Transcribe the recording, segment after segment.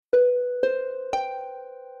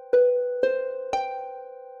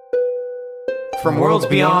From worlds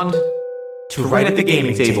beyond to right at the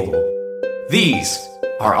gaming table, these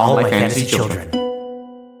are all my fantasy children.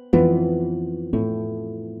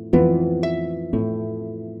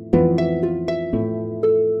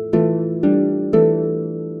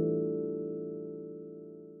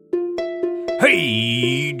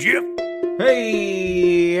 Hey, Jeff.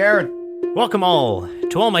 Hey, Aaron. Welcome all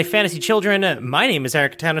to all my fantasy children. My name is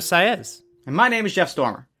Eric Catano Saez. And my name is Jeff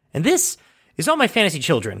Stormer. And this is All My Fantasy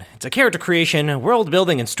Children. It's a character creation, world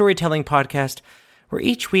building, and storytelling podcast where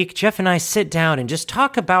each week Jeff and I sit down and just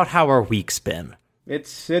talk about how our week's been.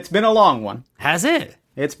 It's been a long one. Has it?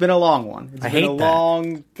 It's been a long one. It's I been hate a that.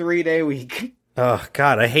 long 3-day week. Oh,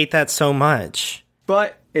 God, I hate that so much.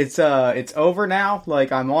 But it's over now.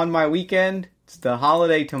 Like, I'm on my weekend. It's the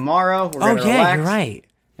holiday tomorrow. We're gonna relax. You're right.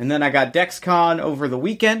 And then I got DexCon over the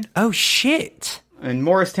weekend Oh, shit. in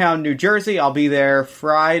Morristown, New Jersey. I'll be there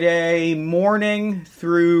Friday morning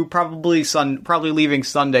through probably leaving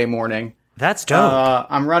Sunday morning. That's dope.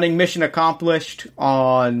 I'm running Mission Accomplished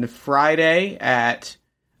on Friday at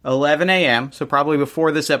 11 a.m., so probably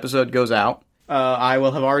before this episode goes out. I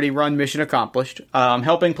will have already run Mission Accomplished. I'm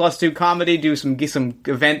helping Plus 2 Comedy do some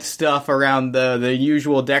event stuff around the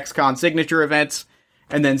usual DexCon signature events.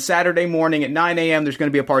 And then Saturday morning at 9 a.m., there's going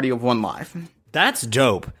to be a party of one live. That's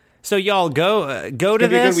dope. So y'all go to It's gonna be a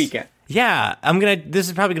this. good weekend. Yeah, this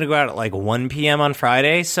is probably gonna go out at like 1 p.m. on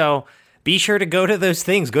Friday, so be sure to go to those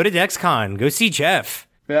things. Go to DexCon. Go see Jeff.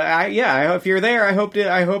 If you're there, I hope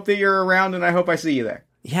that you're around, and I hope I see you there.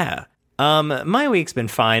 Yeah. My week's been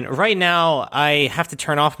fine. Right now, I have to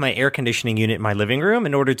turn off my air conditioning unit in my living room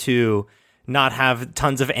in order to not have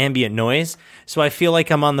tons of ambient noise. So I feel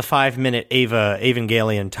like I'm on the 5-minute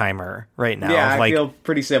Evangelion timer right now. Yeah, I feel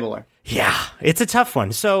pretty similar. Yeah, it's a tough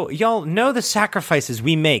one. So y'all know the sacrifices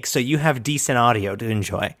we make so you have decent audio to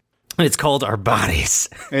enjoy. It's called our bodies.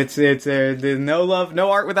 It's there's no love, no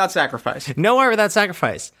art without sacrifice. No art without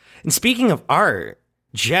sacrifice. And speaking of art,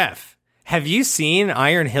 Jeff, have you seen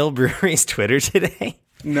Iron Hill Brewery's Twitter today?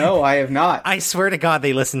 No, I have not. I swear to God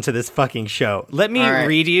they listen to this fucking show. Let me All right.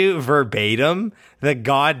 read you verbatim the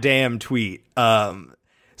goddamn tweet.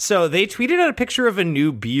 So they tweeted out a picture of a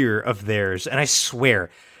new beer of theirs, and I swear,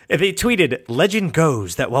 they tweeted, "Legend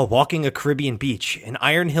goes that while walking a Caribbean beach, an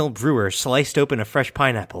Iron Hill brewer sliced open a fresh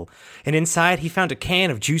pineapple, and inside he found a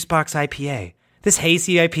can of Juicebox IPA. This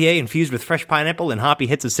hazy IPA infused with fresh pineapple and hoppy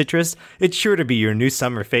hits of citrus, it's sure to be your new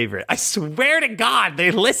summer favorite." I swear to God,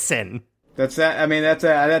 they listen. That's that. I mean,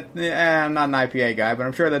 I'm not an IPA guy, but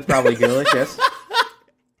I'm sure that's probably delicious.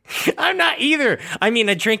 I'm not either. I mean,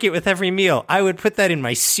 I drink it with every meal. I would put that in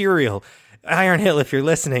my cereal. Iron Hill, if you're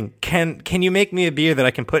listening, can you make me a beer that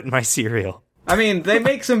I can put in my cereal? I mean, they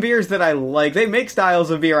make some beers that I like. They make styles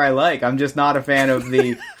of beer I like. I'm just not a fan of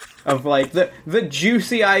the the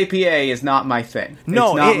juicy IPA is not my thing.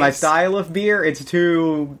 No, it's not my it's- style of beer. It's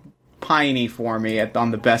too piney for me on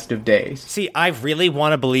the best of days. See, I really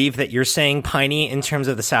want to believe that you're saying piney in terms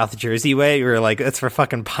of the South Jersey way. You're like, that's for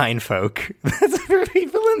fucking pine folk. That's for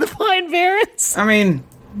people in the Pine Barrens. I mean,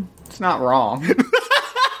 it's not wrong.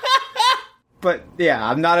 But yeah,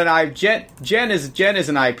 I'm not an Jen is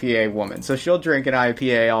an IPA woman, so she'll drink an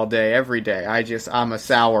IPA all day, every day. I'm a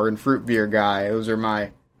sour and fruit beer guy. Those are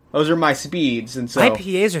my speeds, and so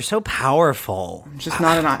IPAs are so powerful. I'm just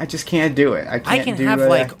not I just can't do it. I can have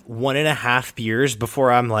like 1.5 beers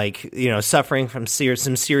before I'm like, suffering from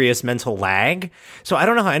some serious mental lag. So I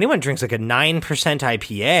don't know how anyone drinks like a 9%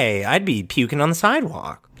 IPA. I'd be puking on the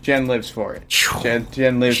sidewalk. Jen lives for it.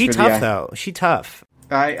 Jen lives She for tough the though. She tough.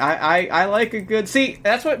 I like a good. See,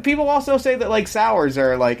 that's what people also say, that like sours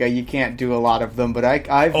are like you can't do a lot of them. But I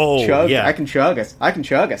can chug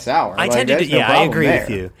a sour. I tend to do, I agree with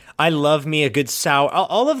you. I love me a good sour.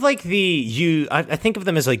 All of like I think of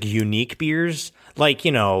them as like unique beers, like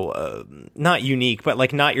not unique, but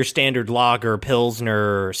like not your standard lager,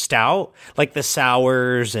 pilsner, stout, like the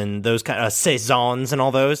sours and those kind of saisons and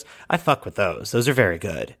all those. I fuck with those. Those are very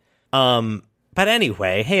good. But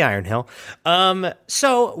anyway, hey Iron Hill.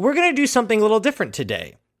 So we're gonna do something a little different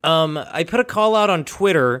today. I put a call out on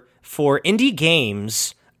Twitter for indie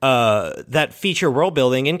games that feature world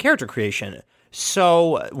building and character creation.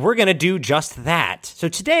 So we're gonna do just that. So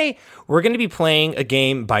today we're gonna be playing a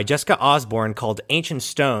game by Jessica Osborne called Ancient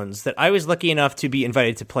Stones that I was lucky enough to be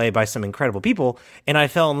invited to play by some incredible people, and I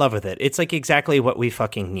fell in love with it. It's like exactly what we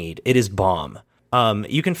fucking need. It is bomb.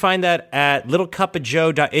 You can find that at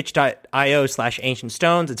littlecupofjoe.itch.io/ancient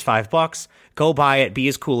stones. It's $5. Go buy it. Be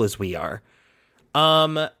as cool as we are.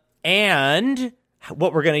 And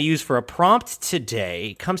what we're going to use for a prompt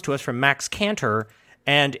today comes to us from Max Cantor,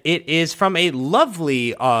 and it is from a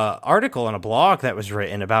lovely article on a blog that was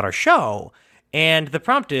written about our show. And the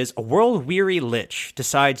prompt is, a world-weary lich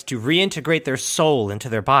decides to reintegrate their soul into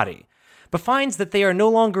their body, but finds that they are no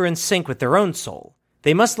longer in sync with their own soul.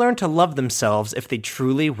 They must learn to love themselves if they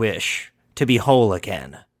truly wish to be whole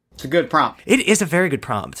again. It's a good prompt. It is a very good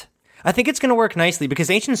prompt. I think it's going to work nicely because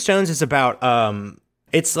Ancient Stones is about,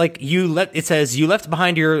 it's like it says you left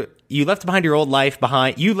your old life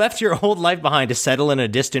behind to settle in a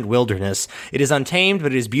distant wilderness. It is untamed,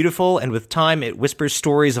 but it is beautiful, and with time it whispers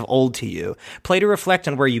stories of old to you. Play to reflect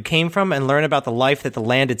on where you came from and learn about the life that the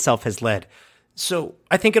land itself has led. So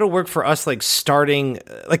I think it'll work for us, like starting,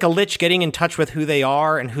 like a lich getting in touch with who they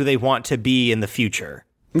are and who they want to be in the future.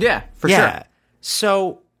 Yeah, for sure.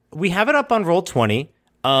 So we have it up on Roll20.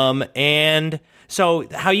 And so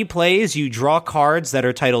how you play is you draw cards that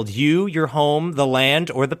are titled you, your home, the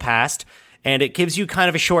land, or the past, and it gives you kind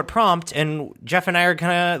of a short prompt, and Jeff and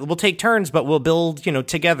I we'll take turns, but we'll build,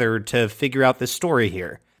 together to figure out this story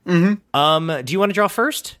here. Mm-hmm. Do you want to draw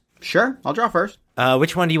first? Sure, I'll draw first.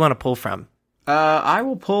 Which one do you want to pull from? I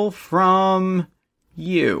will pull from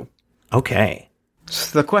you. Okay.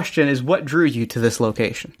 So the question is, what drew you to this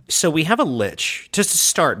location? So we have a lich. Just to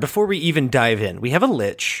start, before we even dive in, we have a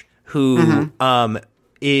lich who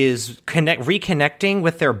is reconnecting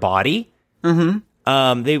with their body. Mm-hmm.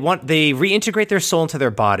 They reintegrate their soul into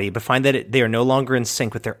their body, but find that they are no longer in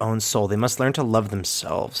sync with their own soul. They must learn to love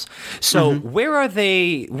themselves. So where are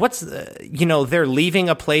they? They're leaving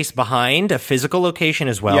a place behind, a physical location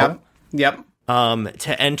as well. Yep.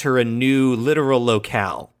 To enter a new literal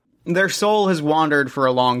locale. Their soul has wandered for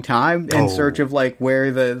a long time in search of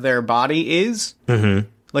where their body is. Mm-hmm.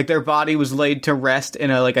 Like their body was laid to rest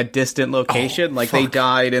in a distant location. They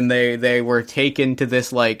died and they were taken to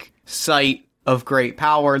this site of great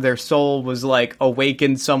power. Their soul was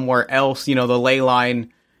awakened somewhere else. The ley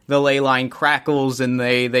line crackles and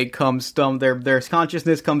they come their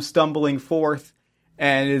consciousness comes stumbling forth,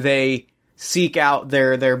 and they seek out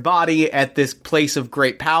their body at this place of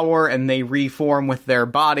great power, and they reform with their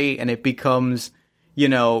body, and it becomes,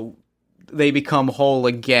 they become whole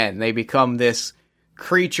again. They become this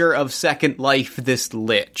creature of second life, this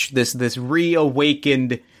lich, this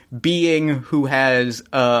reawakened being who has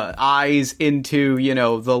eyes into,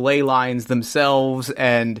 the ley lines themselves.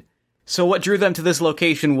 And so what drew them to this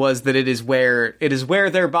location was that it is where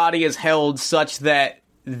their body is held, such that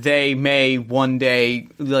they may one day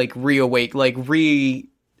re-emerge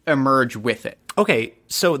with it. Okay,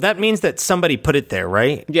 so that means that somebody put it there,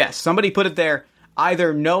 right? Yes, somebody put it there,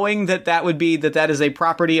 either knowing that that is a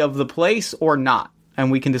property of the place or not,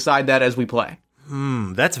 and we can decide that as we play.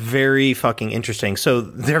 That's very fucking interesting. So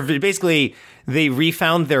they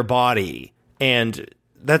refound their body, and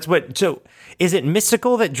that's what. So is it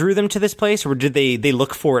mystical that drew them to this place, or did they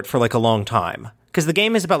look for it for a long time? Because the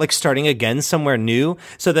game is about starting again somewhere new,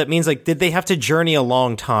 so that means did they have to journey a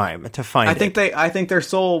long time to find it? I think their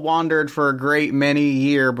soul wandered for a great many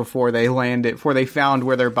year before they found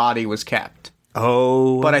where their body was kept.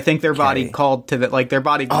 Oh, but I think their body called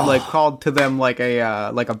to called to them like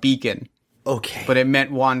a beacon. Okay, but it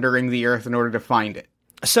meant wandering the earth in order to find it.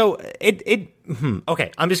 So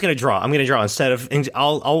okay, I'm just going to draw. I'm going to draw instead of,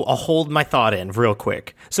 I'll hold my thought in real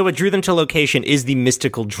quick. So what drew them to location is the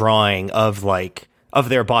mystical drawing of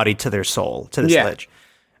their body to their soul, to this lich.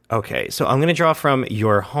 Okay, so I'm going to draw from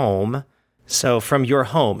your home. So from your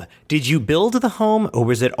home, did you build the home, or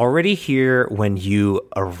was it already here when you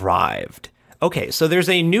arrived? Okay, so there's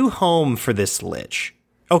a new home for this lich.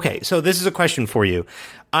 Okay, so this is a question for you.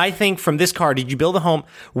 I think from this card, did you build a home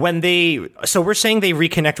so we're saying they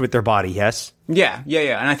reconnect with their body, yes? Yeah.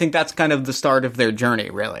 And I think that's kind of the start of their journey,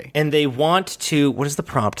 really. And they want to, what does the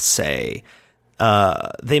prompt say?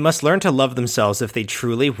 They must learn to love themselves if they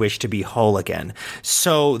truly wish to be whole again.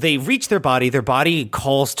 So they reach their body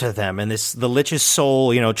calls to them, and the lich's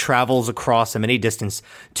soul, travels across a many distance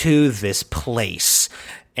to this place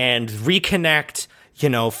and reconnect.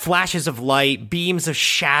 Flashes of light, beams of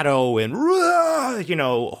shadow, and,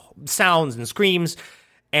 sounds and screams.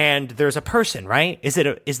 And there's a person, right? Is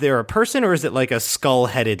there a person, or is it a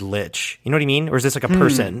skull-headed lich? You know what I mean? Or is this a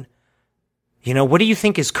person? What do you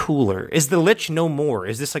think is cooler? Is the lich no more?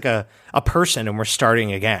 Is this a person and we're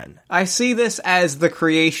starting again? I see this as the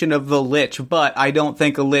creation of the lich, but I don't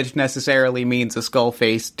think a lich necessarily means a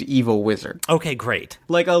skull-faced evil wizard. Okay, great.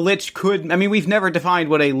 A lich we've never defined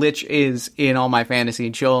what a lich is in All My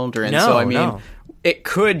Fantasy Children, it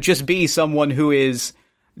could just be someone who is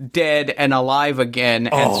dead and alive again,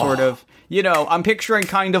 and sort of, I'm picturing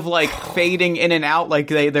kind of fading in and out,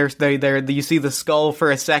 you see the skull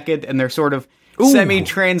for a second, and they're sort of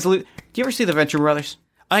semi-translucent. Do you ever see the Venture Brothers?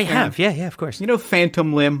 I have, yeah, of course. You know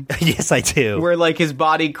Phantom Limb? Yes, I do. Where, like, his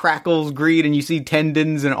body crackles green and you see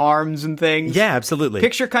tendons and arms and things? Yeah, absolutely.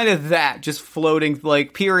 Picture kind of that, just floating,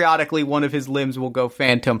 like, periodically one of his limbs will go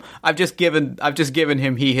phantom. I've just given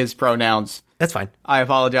him he, his pronouns. That's fine. I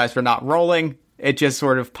apologize for not rolling. It just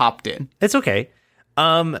sort of popped in. It's okay.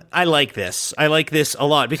 I like this. I like this a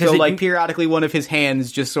lot because periodically one of his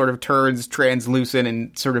hands just sort of turns translucent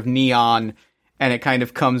and sort of neon, and it kind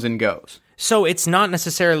of comes and goes. So it's not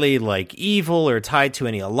necessarily like evil or tied to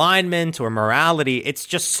any alignment or morality. It's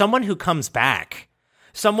just someone who comes back.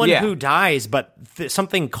 Someone who dies, but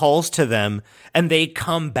something calls to them and they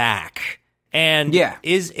come back. And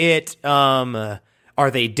is it, are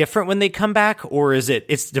they different when they come back, or is it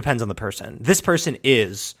depends on the person. This person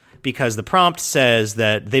is, because the prompt says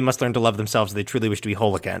that they must learn to love themselves if they truly wish to be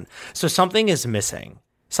whole again. So something is missing.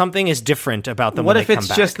 Something is different about them when they come back. What if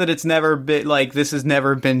it's just that it's never been, like, this has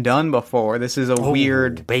never been done before? This is a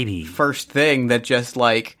weird first thing that just,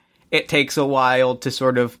 like, it takes a while to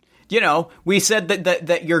sort of, you know, we said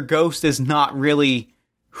that your ghost is not really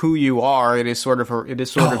who you are. It is sort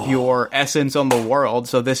of your essence on the world.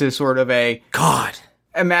 So this is sort of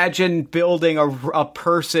imagine building a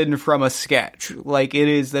person from a sketch. Like, it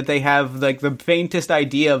is that they have, like, the faintest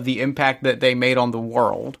idea of the impact that they made on the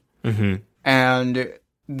world. Mm-hmm. And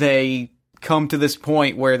they come to this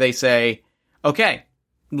point where they say, okay,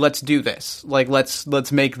 let's do this. Like,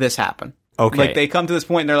 let's make this happen. Okay. Like, they come to this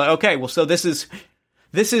point and they're like, okay, well, so this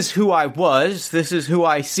is who I was. This is who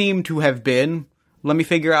I seem to have been. Let me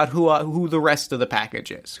figure out who the rest of the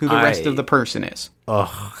package is, who the rest of the person is.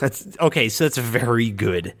 Oh, that's okay. So that's very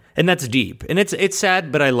good, and that's deep, and it's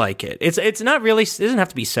sad, but I like it. It's not really. It doesn't have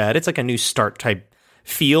to be sad. It's like a new start type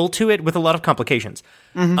feel to it with a lot of complications.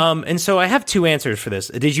 Mm-hmm. And so I have two answers for this.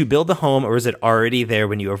 Did you build the home, or is it already there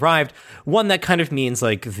when you arrived? One that kind of means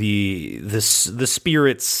like the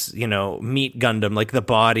spirits, you know, meet Gundam, like the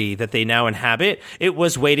body that they now inhabit. It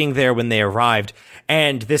was waiting there when they arrived.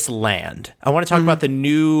 And this land. I want to talk about the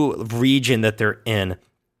new region that they're in.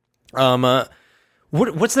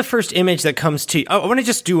 What's the first image that comes to you? I want to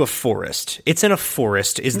just do a forest. It's in a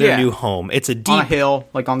forest. Is their new home? It's a deep on a hill,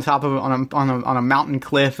 like on top of on a mountain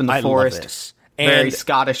cliff in the forest. Love this. Very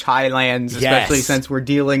Scottish Highlands, especially since we're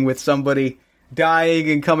dealing with somebody dying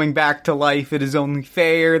and coming back to life. It is only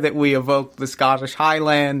fair that we evoke the Scottish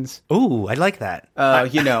Highlands. Ooh, I like that.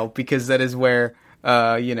 You know, because that is where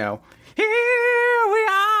you know, here we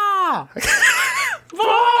are.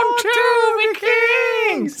 Born to be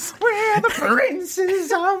kings, we're the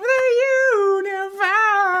princes of the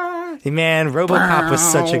universe. Man, RoboCop was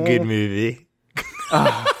such a good movie.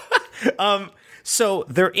 So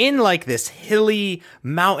they're in like this hilly,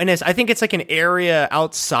 mountainous, I think it's like an area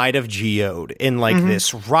outside of Geode, in like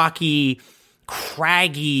this rocky,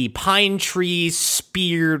 craggy, pine trees,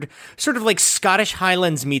 speared, sort of like Scottish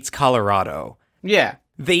Highlands meets Colorado. Yeah.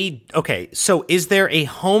 So is there a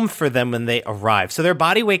home for them when they arrive? So their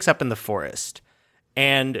body wakes up in the forest,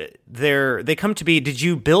 and they come to be, did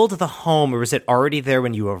you build the home, or was it already there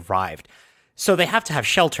when you arrived? So they have to have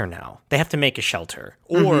shelter now. They have to make a shelter.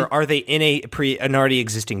 Or are they in an already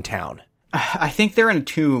existing town? I think they're in a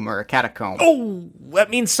tomb or a catacomb. Oh,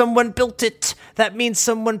 that means someone built it. That means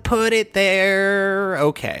someone put it there.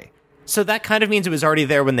 Okay. So that kind of means it was already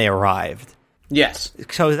there when they arrived. Yes.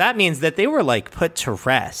 So that means that they were, like, put to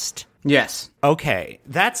rest. Yes. Okay.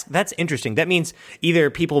 That's interesting. That means either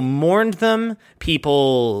people mourned them,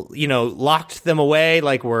 people, you know, locked them away,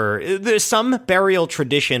 like there's some burial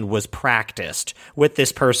tradition was practiced with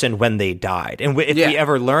this person when they died. And if we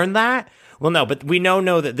ever learn that, well, no, but we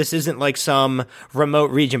know that this isn't like some remote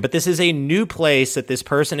region, but this is a new place that this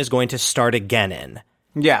person is going to start again in.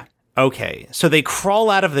 Yeah. Okay. So they crawl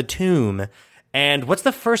out of the tomb. And what's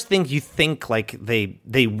the first thing you think, like, what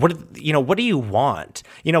do you want?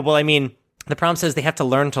 You know, well, I mean, the prompt says they have to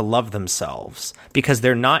learn to love themselves because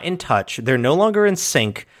they're not in touch. They're no longer in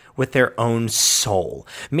sync with their own soul.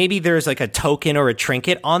 Maybe there's, like, a token or a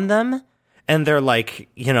trinket on them, and they're, like,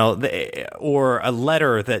 you know, or a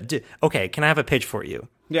letter that... Okay, can I have a pitch for you?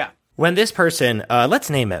 Yeah. When this person... let's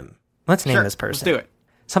name him. Let's name this person. Let's do it.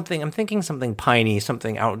 I'm thinking something piney,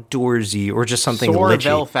 something outdoorsy, or just something Sor lichy.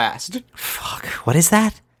 Velfast. Fuck, what is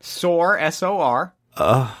that? Sor, S-O-R.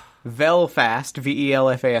 Velfast,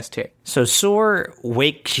 V-E-L-F-A-S-T. So Sor,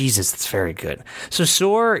 Jesus, that's very good. So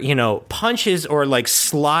Sor, you know, punches or, like,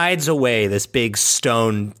 slides away this big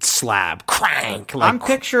stone slab. Crank! Like,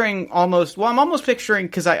 I'm almost picturing,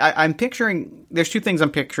 because I'm picturing, there's two things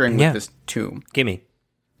I'm picturing with this tomb. Gimme.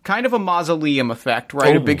 Kind of a mausoleum effect,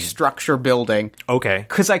 right? A big structure building. Okay.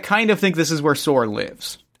 Because I kind of think this is where Sor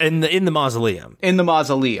lives. In the mausoleum. In the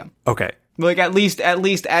mausoleum. Okay. Like, at least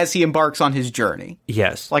as he embarks on his journey.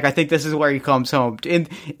 Yes. Like, I think this is where he comes home. In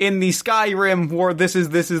the Skyrim war, this is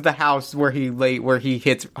the house where he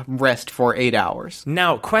hits rest for 8 hours.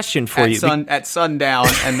 Now, question for you. At sundown,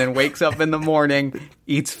 and then wakes up in the morning,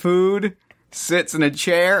 eats food, sits in a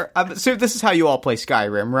chair. So this is how you all play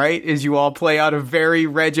Skyrim, right? Is you all play out a very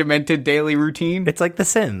regimented daily routine? It's like The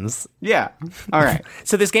Sims. Yeah. All right.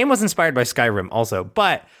 So this game was inspired by Skyrim also,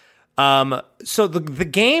 but so the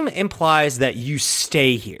game implies that you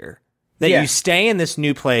stay here, that you stay in this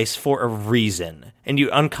new place for a reason, and you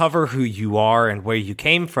uncover who you are and where you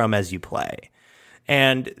came from as you play.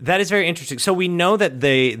 And that is very interesting. So we know that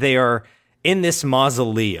they are in this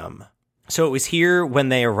mausoleum. So it was here when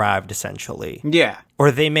they arrived, essentially. Yeah.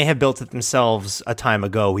 Or they may have built it themselves a time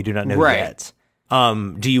ago. We do not know yet.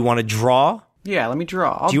 Do you want to draw? Yeah, let me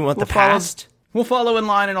draw. Do you want the past? We'll follow in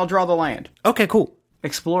line and I'll draw the land. Okay, cool.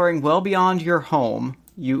 Exploring well beyond your home,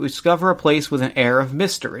 you discover a place with an air of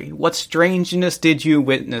mystery. What strangeness did you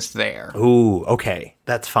witness there? Ooh, okay.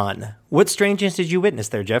 That's fun. What strangeness did you witness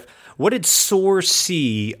there, Jeff? What did Soar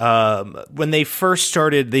see when they first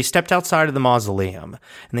started? They stepped outside of the mausoleum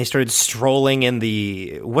and they started strolling in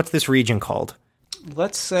the... What's this region called?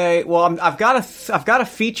 Let's say... Well, I've got a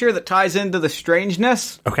feature that ties into the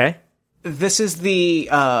strangeness. Okay. This is the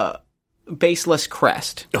Baseless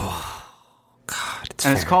Crest. Oh, God.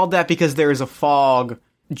 It's called that because there is a fog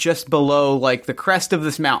just below, like, the crest of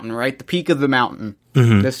this mountain, right? The peak of the mountain.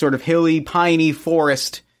 Mm-hmm. This sort of hilly, piney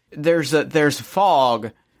forest. There's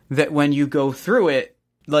fog that when you go through it,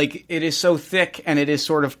 like, it is so thick and it is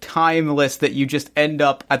sort of timeless that you just end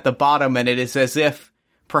up at the bottom, and it is as if,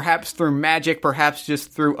 perhaps through magic, perhaps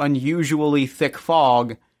just through unusually thick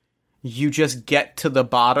fog, you just get to the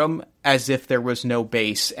bottom as if there was no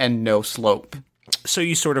base and no slope. So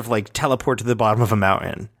you sort of, like, teleport to the bottom of a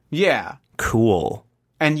mountain. Yeah. Cool.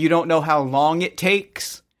 And you don't know how long it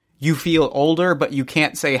takes. You feel older, but you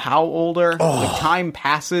can't say how older. Oh. Like, time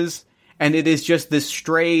passes, and it is just this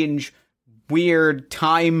strange, weird,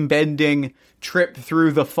 time-bending trip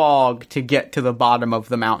through the fog to get to the bottom of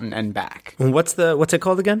the mountain and back. What's it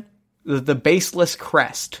called again? The Baseless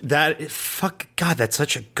Crest. Fuck, God, that's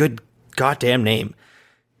such a good goddamn name.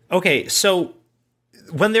 Okay, so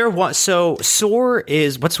when Soar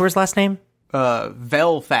is, what's Soar's last name?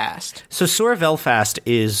 Velfast. So Soar Velfast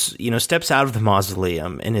is, steps out of the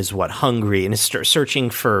mausoleum and is hungry and is searching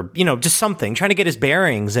for, just something, trying to get his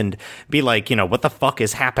bearings and be like, what the fuck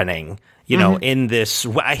is happening, in this.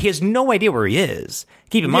 He has no idea where he is.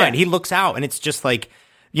 Keep in mind, he looks out and it's just like,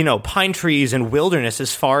 pine trees and wilderness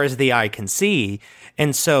as far as the eye can see.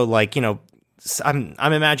 And so, like, I'm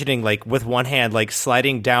imagining, like, with one hand, like,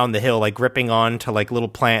 sliding down the hill, like, gripping on to, like, little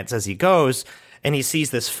plants as he goes. And he sees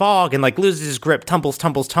this fog and, like, loses his grip,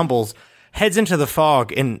 tumbles, heads into the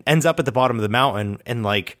fog and ends up at the bottom of the mountain and,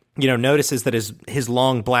 like, notices that his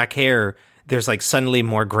long black hair, there's, like, suddenly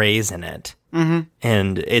more grays in it. Mm-hmm.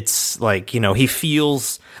 And it's, like, he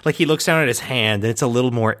feels, like, he looks down at his hand and it's a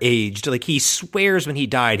little more aged. Like, he swears when he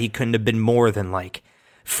died he couldn't have been more than, like,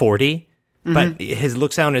 40. Mm-hmm. But his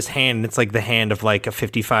looks down at his hand and it's, like, the hand of, like, a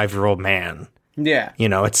 55-year-old man. Yeah.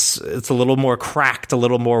 It's a little more cracked, a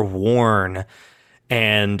little more worn.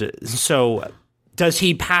 And so, does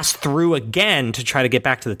he pass through again to try to get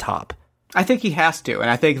back to the top? I think he has to, and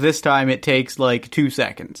I think this time it takes, like, 2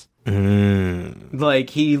 seconds. Like,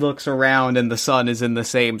 he looks around and the sun is in the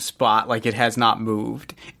same spot, like it has not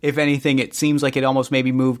moved. If anything, it seems like it almost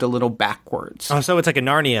maybe moved a little backwards. Oh, so it's like a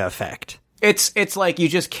Narnia effect. It's like you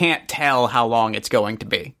just can't tell how long it's going to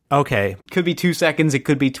be. Okay. Could be 2 seconds, it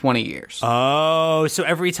could be 20 years. Oh, so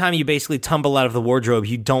every time you basically tumble out of the wardrobe,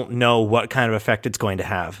 you don't know what kind of effect it's going to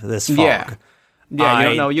have, this fog.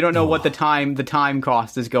 Yeah, you don't know what the time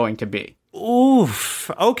cost is going to be. Oof.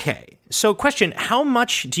 Okay. So question, how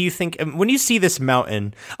much do you think, when you see this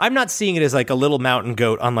mountain, I'm not seeing it as like a little mountain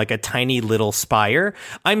goat on like a tiny little spire.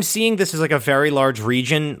 I'm seeing this as like a very large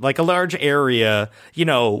region, like a large area,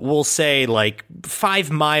 we'll say like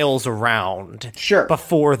 5 miles around. Sure.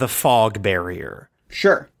 Before the fog barrier.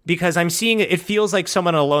 Sure. Because I'm seeing it feels like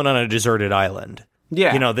someone alone on a deserted island.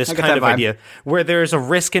 Yeah. This kind of idea where there's a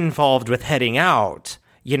risk involved with heading out.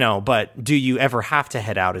 But do you ever have to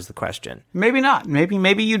head out is the question. Maybe not.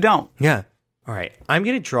 Maybe you don't. Yeah. All right. I'm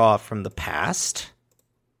going to draw from the past.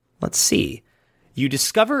 Let's see. You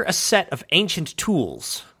discover a set of ancient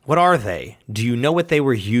tools. What are they? Do you know what they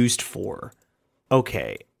were used for?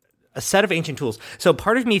 Okay. A set of ancient tools. So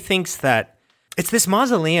part of me thinks that it's this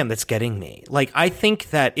mausoleum that's getting me. Like, I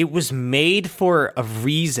think that it was made for a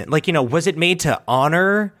reason. Like, was it made to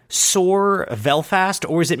honor Soar Velfast,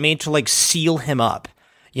 or is it made to, like, seal him up?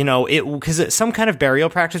 You know, because some kind of burial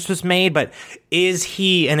practice was made, but is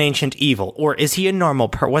he an ancient evil, or is he a normal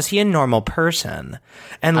was he a normal person?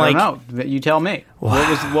 And I don't know. You tell me.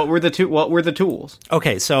 What were the tools?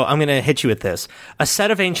 Okay, so I'm gonna hit you with this: a set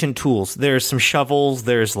of ancient tools. There's some shovels.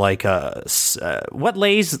 There's like what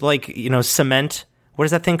lays like cement. What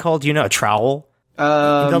is that thing called? A trowel.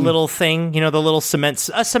 The little thing, the little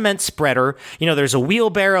cement spreader. There's a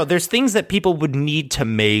wheelbarrow. There's things that people would need to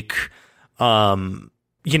make.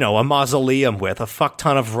 A mausoleum with a fuck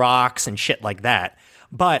ton of rocks and shit like that.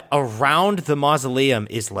 But around the mausoleum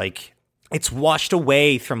is like, it's washed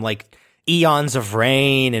away from like eons of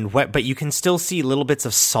rain and wet, but you can still see little bits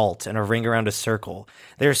of salt and a ring around a circle.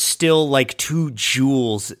 There's still like 2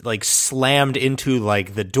 jewels like slammed into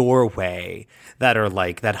like the doorway that are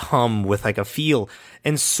like, that hum with like a feel.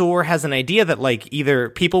 And Soar has an idea that like either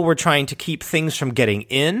people were trying to keep things from getting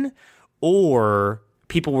in, or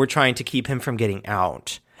people were trying to keep him from getting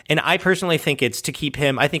out. And I personally think it's to keep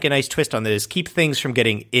him, I think a nice twist on this is keep things from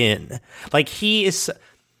getting in. Like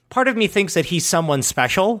part of me thinks that he's someone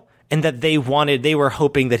special and that they were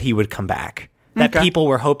hoping that he would come back. That people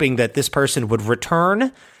were hoping that this person would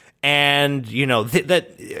return and,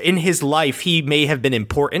 that in his life he may have been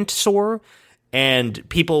important to Soar and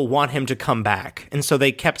people want him to come back. And so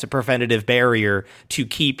they kept a preventative barrier to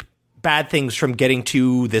keep bad things from getting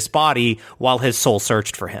to this body while his soul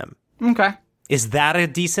searched for him. Okay. Is that a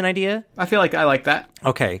decent idea? I feel like I like that.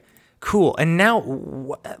 Okay, cool. And now,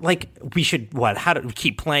 we should, how do we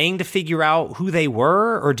keep playing to figure out who they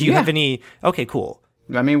were? Or do you have any... Okay, cool.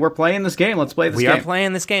 I mean, we're playing this game. Let's play this game. We are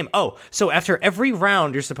playing this game. Oh, so after every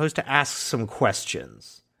round, you're supposed to ask some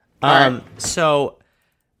questions. All right. So,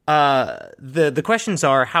 the questions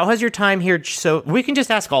are, how has your time here... So, we can just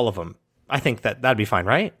ask all of them. I think that'd be fine,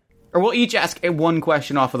 right? Or we'll each ask one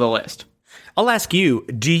question off of the list. I'll ask you,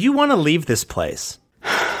 do you want to leave this place?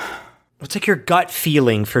 What's like your gut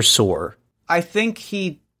feeling for Soar? I think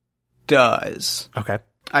he does. Okay.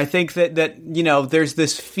 I think that there's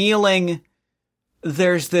this feeling,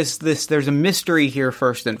 there's a mystery here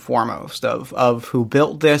first and foremost of who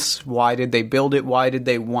built this, why did they build it, why did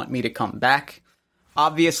they want me to come back?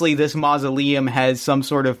 Obviously, this mausoleum has some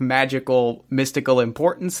sort of mystical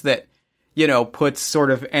importance that puts sort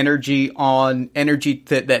of energy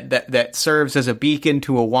that serves as a beacon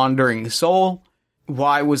to a wandering soul.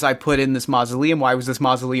 Why was I put in this mausoleum? Why was this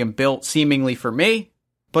mausoleum built seemingly for me?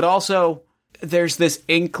 But also, there's this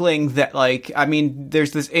inkling that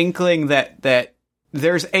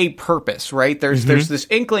there's a purpose, right? There's this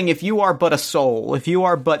inkling, if you are but a soul, if you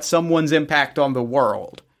are but someone's impact on the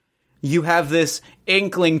world, you have this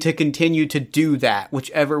inkling to continue to do that,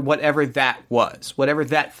 whatever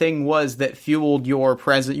that thing was that fueled your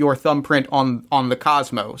thumbprint on the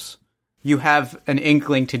cosmos. You have an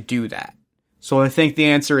inkling to do that. So I think the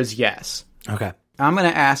answer is yes. Okay. I'm going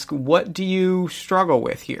to ask, what do you struggle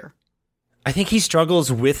with here? I think he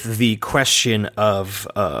struggles with the question of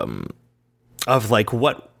like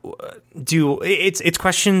it's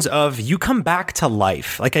questions of you come back to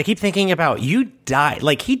life. Like I keep thinking about you died.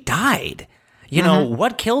 Like he died.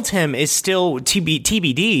 What killed him is still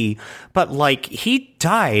TBD, but like he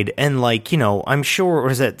died and like, I'm sure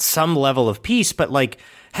was at some level of peace, but like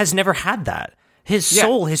has never had that. His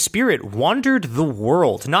soul, his spirit wandered the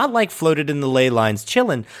world, not like floated in the ley lines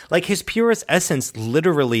chilling, like his purest essence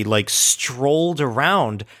literally like strolled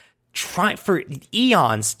around for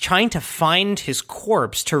eons trying to find his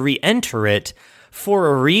corpse to re-enter it for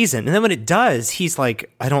a reason. And then when it does, he's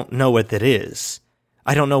like, I don't know what that is.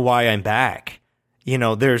 I don't know why I'm back.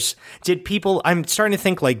 I'm starting to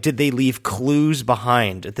think like, did they leave clues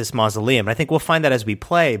behind at this mausoleum? And I think we'll find that as we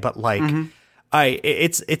play, but like,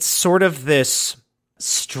 it's sort of this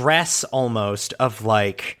stress almost of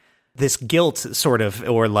like this guilt sort of,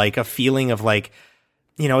 or like a feeling of like,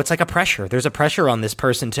 it's like a pressure. There's a pressure on this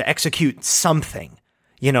person to execute something,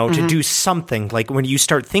 to do something. Like when you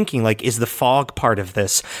start thinking like, is the fog part of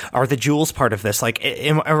this? Are the jewels part of this? Like,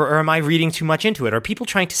 am I reading too much into it? Are people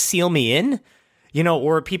trying to seal me in?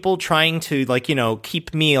 Or are people trying to like,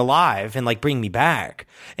 keep me alive and like bring me back?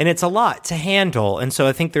 And it's a lot to handle. And so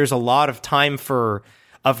I think there's a lot of time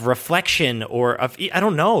of reflection or of, I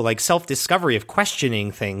don't know, like self-discovery of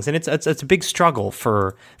questioning things. And it's a big struggle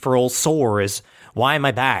for old Soar is, why am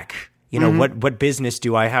I back? What business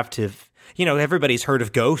do I have to, everybody's heard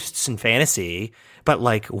of ghosts and fantasy, but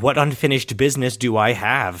like what unfinished business do I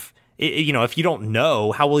have? If you don't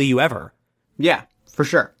know, how will you ever? Yeah, for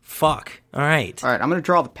sure. Fuck. All right. I'm going to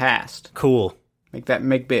draw the past. Cool. Make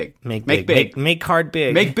big. Make big. Make card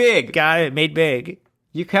big. Make big. Got it. Made big.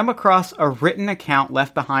 You come across a written account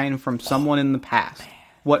left behind from someone in the past.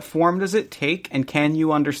 What form does it take, and can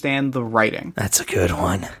you understand the writing? That's a good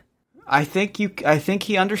one. I think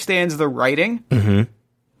he understands the writing, Mm-hmm.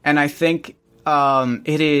 and I think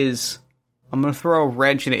it is. I'm going to throw a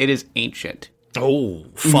wrench in it. It is ancient. Oh,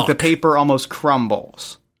 fuck. The paper almost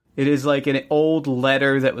crumbles. It is like an old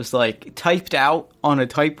letter that was like typed out on a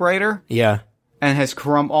typewriter. Yeah. And has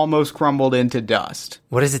almost crumbled into dust.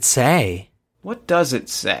 What does it say? What does it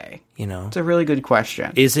say? You know, it's a really good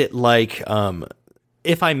question. Is it like,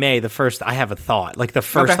 if I may, I have a thought. Like the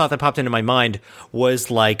first thought that popped into my mind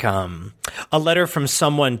was like a letter from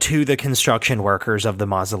someone to the construction workers of the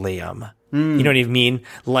mausoleum. You know what I mean?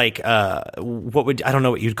 Like, I don't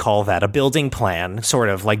know what you'd call that. A building plan, sort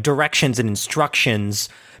of like directions and instructions,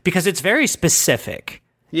 because it's very specific.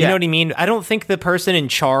 Yeah. You know what I mean? I don't think the person in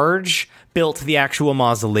charge built the actual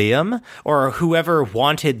mausoleum, or whoever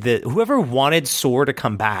wanted Soar to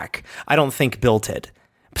come back, I don't think built it.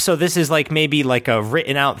 So this is like maybe like a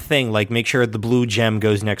written out thing, like make sure the blue gem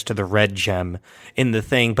goes next to the red gem in the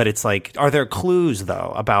thing. But it's like, are there clues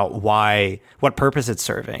though about what purpose it's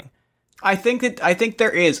serving? I think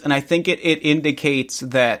there is, and I think it indicates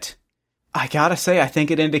that. I gotta say, I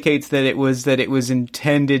think it indicates that it was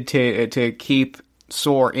intended to keep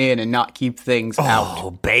Soar in and not keep things out.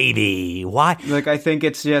 Oh, baby. Why? Like, I think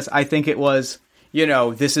it was, here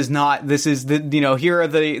are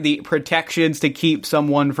the protections to keep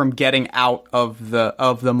someone from getting out of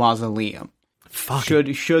the mausoleum. Fuck.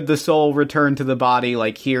 Should the soul return to the body,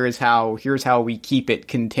 like, here's how we keep it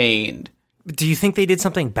contained. Do you think they did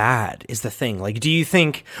something bad is the thing? Like, do you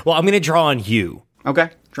think, well, I'm going to draw on you. Okay.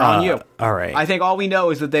 Draw on you. All right. I think all we know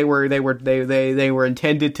is that they were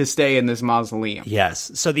intended to stay in this mausoleum. Yes.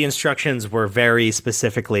 So the instructions were very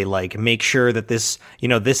specifically like, make sure that this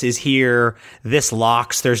is here, this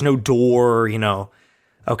locks, there's no door,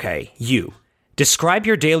 Okay, you. Describe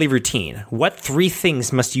your daily routine. What 3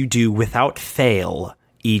 things must you do without fail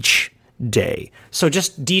each day? So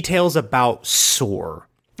just details about Soar.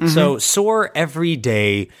 Mm-hmm. So Soar every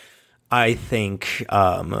day, I think,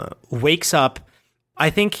 wakes up. I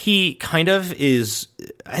think he kind of is,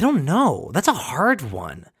 I don't know. That's a hard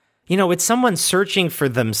one. It's someone searching for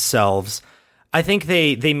themselves. I think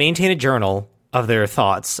they maintain a journal of their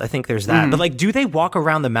thoughts. I think there's that. But like, do they walk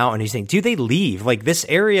around the mountain? He's saying, do they leave? Like this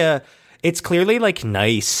area, it's clearly like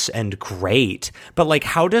nice and great, but like,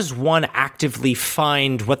 how does one actively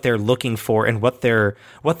find what they're looking for and what their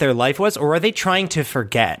life was? Or are they trying to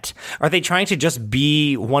forget? Are they trying to just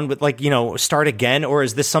be one with like, start again? Or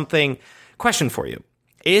is this something, question for you.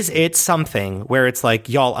 Is it something where it's like,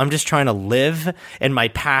 y'all, I'm just trying to live and my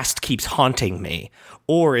past keeps haunting me?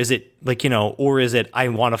 Or is it like, I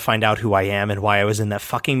want to find out who I am and why I was in that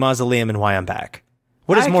fucking mausoleum and why I'm back?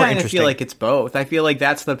 What is more interesting? I kind of feel like it's both. I feel like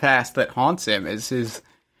that's the past that haunts him is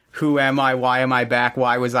who am I? Why am I back?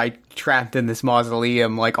 Why was I trapped in this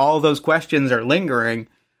mausoleum? Like all those questions are lingering,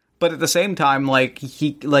 but at the same time, like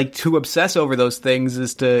to obsess over those things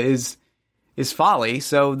is folly.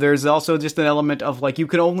 So there's also just an element of like, you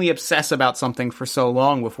can only obsess about something for so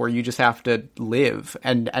long before you just have to live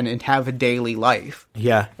and have a daily life.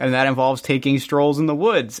 Yeah. And that involves taking strolls in the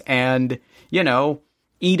woods and,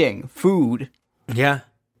 eating food. Yeah.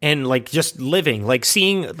 And like just living, like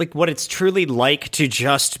seeing like what it's truly like to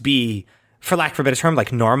just be, for lack of a better term,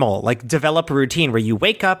 like normal, like develop a routine where you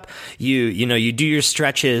wake up, you do your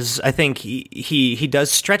stretches. I think he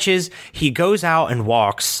does stretches. He goes out and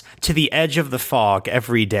walks to the edge of the fog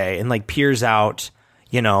every day and like peers out,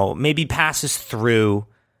 maybe passes through,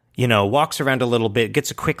 walks around a little bit,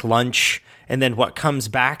 gets a quick lunch, and then comes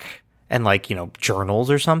back and like,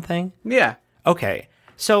 journals or something. Yeah. Okay.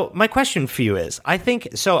 So my question for you is, I think,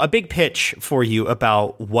 so a big pitch for you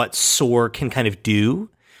about what Soar can kind of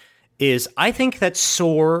do is I think that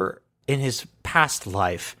Soar in his past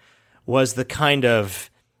life was the kind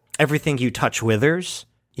of everything you touch withers,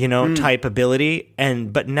 type ability.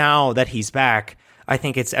 But now that he's back, I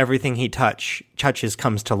think it's everything he touches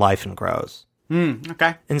comes to life and grows.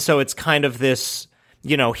 Okay. And so it's kind of this,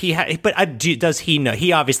 does he know?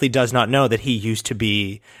 He obviously does not know that he used to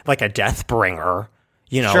be like a death bringer,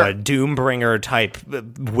 sure. A doom bringer type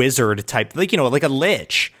wizard type, like a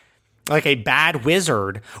lich. Like a bad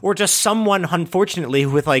wizard, or just someone, unfortunately,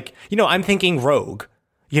 with like, I'm thinking rogue,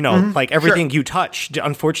 like everything you touch,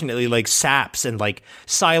 unfortunately, like saps and like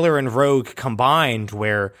Sylar and rogue combined,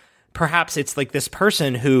 where perhaps it's like this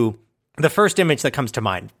person who, the first image that comes to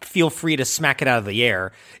mind, feel free to smack it out of the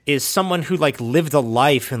air, is someone who like lived a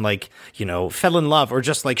life and like, fell in love or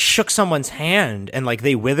just like shook someone's hand and like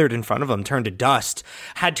they withered in front of them, turned to dust,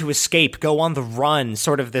 had to escape, go on the run,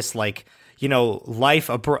 sort of this like, life,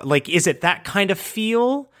 like, is it that kind of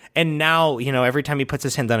feel? And now, every time he puts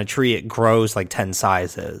his hand on a tree, it grows like 10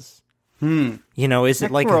 sizes. Is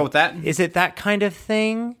it like roll with that. Is it that kind of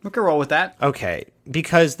thing? We can roll with that. Okay,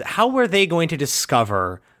 because how were they going to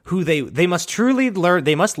discover who they must truly learn?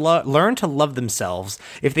 They must learn to love themselves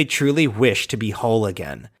if they truly wish to be whole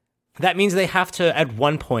again. That means they have to, at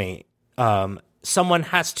one point, someone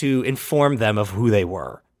has to inform them of who they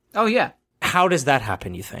were. Oh, yeah. How does that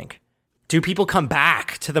happen, you think? Do people come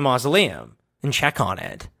back to the mausoleum and check on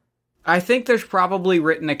it? I think there's probably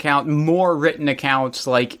more written accounts,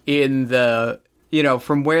 like in the,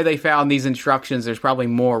 from where they found these instructions, there's probably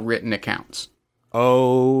more written accounts.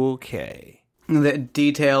 Okay. That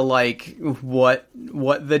detail, like, what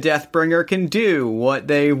the Deathbringer can do, what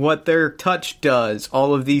their touch does,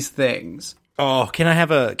 all of these things. Oh, can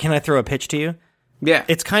I throw a pitch to you? Yeah.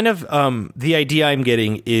 It's kind of, the idea I'm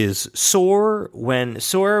getting is when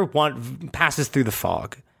Soar passes through the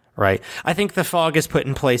fog, right? I think the fog is put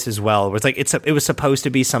in place as well. Where it's like, it was supposed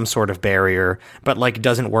to be some sort of barrier, but like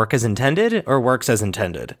doesn't work as intended or works as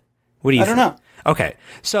intended. What do you think? I don't know. Okay.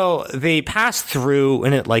 So they pass through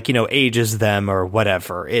and it ages them or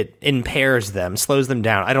whatever. It impairs them, slows them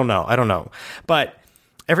down. I don't know. But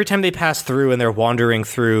every time they pass through and they're wandering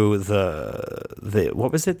through the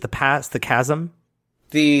what was it? The chasm?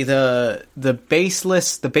 The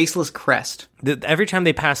baseless crest. Every time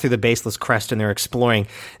they pass through the baseless crest and they're exploring,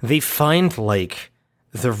 they find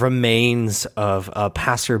the remains of a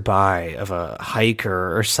passerby, of a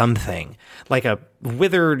hiker or something, like a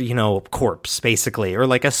withered, corpse basically, or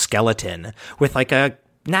like a skeleton with like a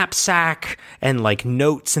knapsack and like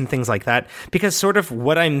notes and things like that. Because sort of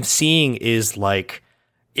what I'm seeing is like,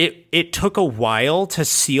 It took a while to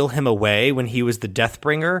seal him away when he was the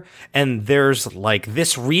Deathbringer, and there's like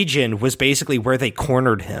this region was basically where they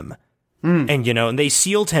cornered him. And, and they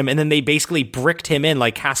sealed him, and then they basically bricked him in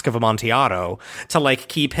like Cask of Amontillado to like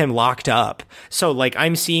keep him locked up. So like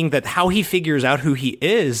I'm seeing that how he figures out who he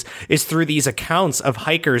is through these accounts of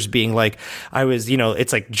hikers being like,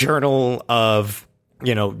 it's like Journal of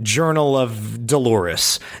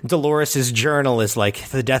Dolores. Dolores's journal is like,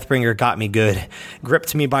 the Deathbringer got me good,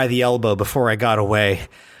 gripped me by the elbow before I got away,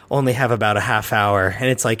 only have about a half hour. And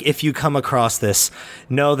it's like, if you come across this,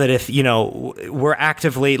 know that if, we're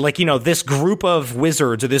actively, this group of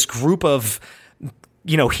wizards or this group of,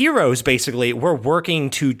 heroes, basically, we're working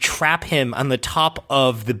to trap him on the top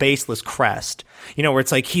of the baseless crest. Where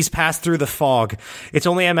it's like, he's passed through the fog. It's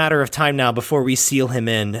only a matter of time now before we seal him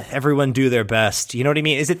in. Everyone do their best. You know what I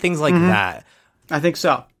mean? Is it things like that? I think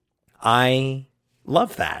so. I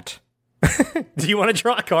love that. Do you want to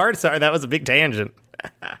draw a card? Sorry, that was a big tangent.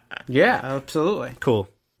 Yeah, absolutely. Cool.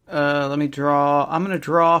 Let me draw. I'm going to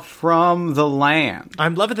draw from the land.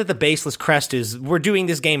 I'm loving that the baseless crest we're doing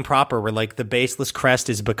this game proper where like the baseless crest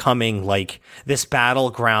is becoming like this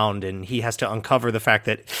battleground and he has to uncover the fact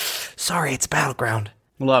that, sorry, it's battleground.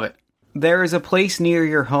 Love it. There is a place near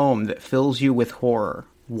your home that fills you with horror.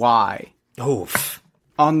 Why? Oof.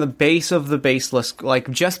 On the base of the baseless,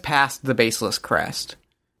 like just past the baseless crest,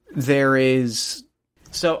 there is...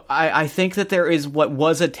 So I think that there is what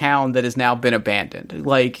was a town that has now been abandoned,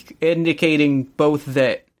 like indicating both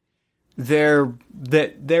that there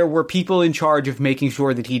were people in charge of making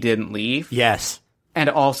sure that he didn't leave. Yes. And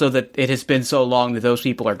also that it has been so long that those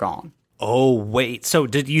people are gone. Oh, wait. So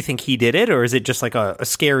did you think he did it, or is it just like a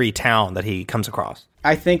scary town that he comes across?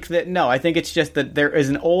 I think it's just that there is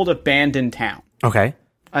an old abandoned town. Okay.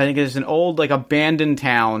 I think it's an old, like, abandoned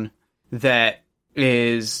town that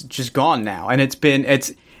is just gone now, and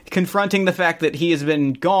it's confronting the fact that he has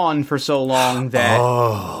been gone for so long that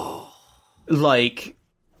like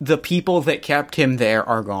the people that kept him there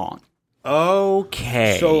are gone.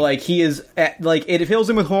 Okay. So like he is like it fills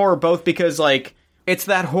him with horror, both because like it's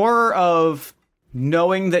that horror of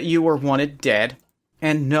knowing that you were wanted dead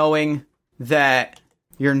and knowing that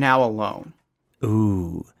you're now alone.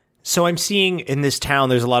 Ooh. So I'm seeing in this town,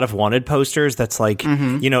 there's a lot of wanted posters that's like,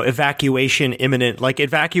 evacuation imminent, like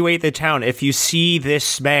evacuate the town. If you see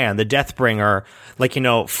this man, the Deathbringer, like,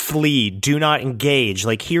 flee, do not engage,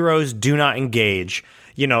 like heroes do not engage.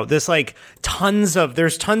 There's like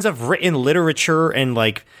there's tons of written literature and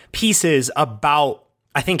like pieces about,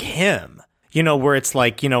 I think, him, where it's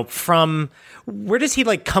like, from... Where does he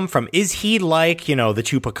like come from? Is he like, the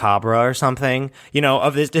Chupacabra or something?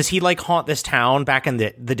 Of this, does he like haunt this town back in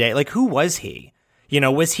the day? Like, who was he?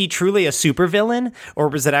 Was he truly a supervillain, or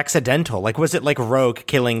was it accidental? Like, was it like Rogue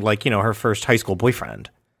killing like, her first high school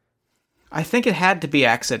boyfriend? I think it had to be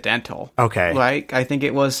accidental. Okay. Like, I think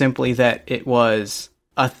it was simply that it was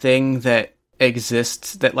a thing that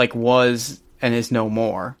exists that like was and is no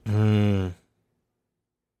more.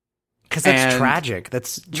 Because that's tragic.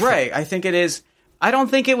 That's right. I think it is. I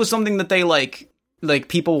don't think it was something that they like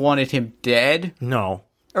people wanted him dead. No.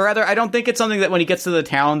 Or rather, I don't think it's something that when he gets to the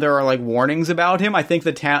town, there are like warnings about him. I think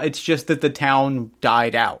it's just that the town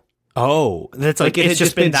died out. Oh, that's like it it's had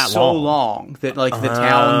just been that so long that like the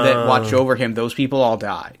town that watched over him, those people all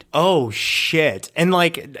died. Oh shit! And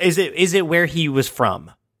like, is it where he was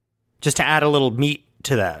from? Just to add a little meat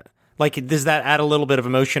to that. Like, does that add a little bit of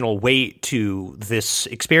emotional weight to this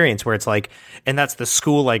experience where it's like, and that's the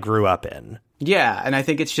school I grew up in? Yeah, and I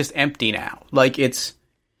think it's just empty now. Like, it's,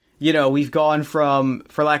 we've gone from,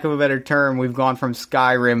 for lack of a better term, we've gone from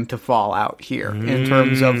Skyrim to Fallout here in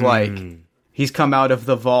terms of, like, he's come out of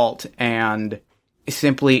the vault and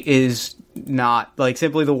simply is not, like,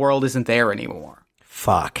 simply the world isn't there anymore.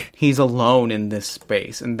 Fuck. He's alone in this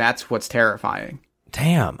space, and that's what's terrifying.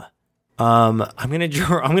 Damn. I'm gonna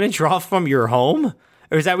draw from your home,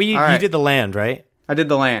 or is that what you did the land, right? I did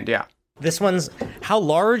the land, yeah. This one's, how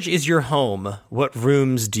large is your home? What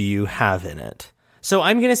rooms do you have in it? So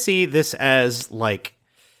I'm gonna see this as like,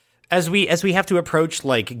 as we have to approach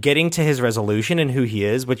like getting to his resolution and who he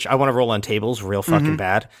is, which I want to roll on tables real fucking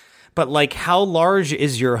bad. But like, how large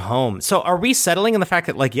is your home? So are we settling in the fact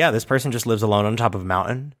that like, yeah, this person just lives alone on top of a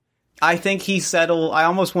mountain? I think I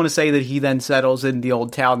almost want to say that he then settles in the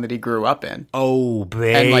old town that he grew up in. Oh,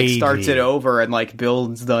 baby. And, like, starts it over and, like,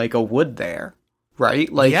 builds, like, a wood there.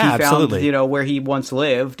 Right? Like, yeah, he found, absolutely. Where he once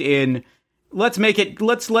lived in... Let's make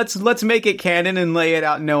it canon and lay it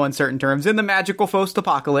out in no uncertain terms. In the magical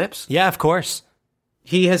post-apocalypse. Yeah, of course.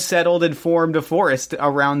 He has settled and formed a forest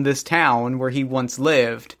around this town where he once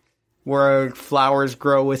lived, where flowers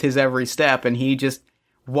grow with his every step, and he just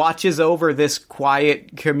watches over this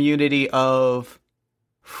quiet community of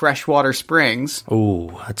Freshwater Springs.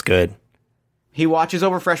 Ooh, that's good. He watches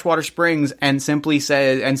over Freshwater Springs and simply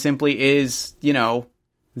is,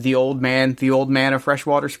 the old man of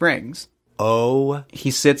Freshwater Springs. Oh,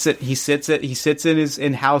 he sits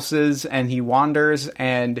in houses and he wanders,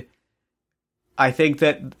 and I think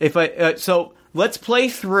that so let's play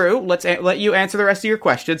through. Let's let you answer the rest of your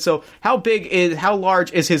question. So, how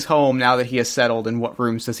large is his home now that he has settled, and what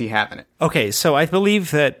rooms does he have in it? Okay, so I believe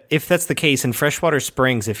that if that's the case in Freshwater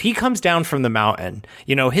Springs, if he comes down from the mountain,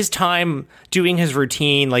 his time doing his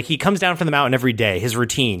routine, like he comes down from the mountain every day, his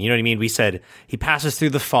routine, you know what I mean? We said he passes through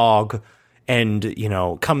the fog and,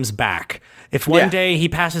 comes back. If one day he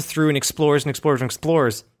passes through and explores,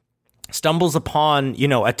 stumbles upon,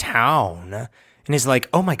 a town, and is like,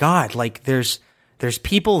 oh my God, like there's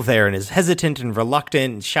people there, and is hesitant and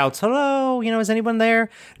reluctant and shouts, hello, is anyone there?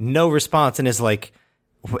 No response, and is like,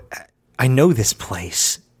 I know this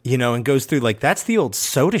place, and goes through like, that's the old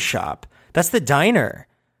soda shop. That's the diner.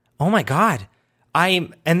 Oh my God.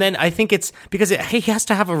 And then I think it's because he has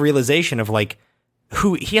to have a realization of like,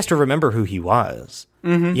 he has to remember who he was,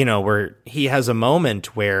 where he has a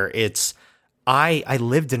moment where it's, I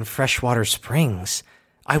lived in Freshwater Springs.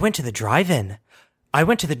 I went to the drive-in,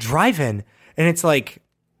 and it's like,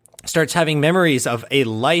 starts having memories of a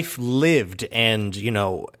life lived and,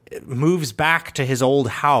 moves back to his old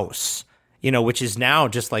house, which is now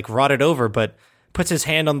just like rotted over, but puts his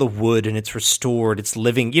hand on the wood and it's restored. It's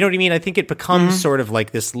living. You know what I mean? I think it becomes sort of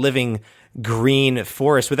like this living green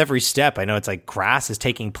forest with every step. I know it's like grass is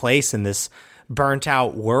taking place in this burnt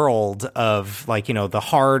out world of like, the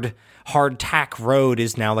hard tack road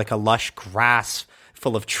is now like a lush grass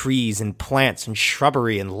full of trees and plants and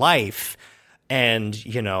shrubbery and life. And,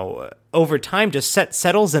 over time just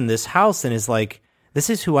settles in this house and is like, this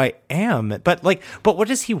is who I am. But what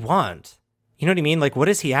does he want? You know what I mean? Like, what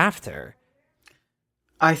is he after?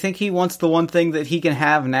 I think he wants the one thing that he can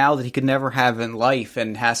have now that he could never have in life,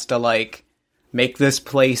 and has to, like, make this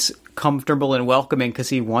place comfortable and welcoming because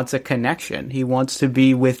he wants a connection. He wants to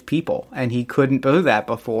be with people, and he couldn't do that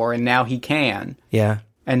before, and now he can. Yeah.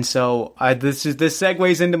 And so this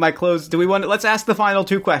segues into my close. Let's ask the final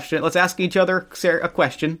two questions. Let's ask each other a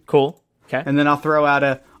question. Cool. Okay. And then I'll throw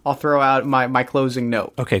out my closing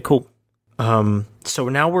note. Okay, cool. So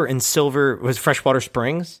now we're in Freshwater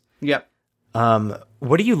Springs? Yep.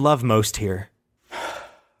 What do you love most here?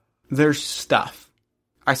 There's stuff.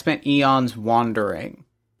 I spent eons wandering,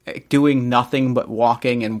 doing nothing but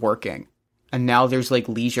walking and working. And now there's like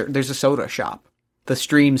leisure. There's a soda shop. The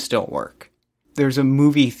streams still work. There's a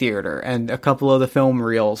movie theater and a couple of the film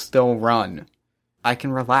reels still run. I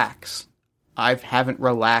can relax. I haven't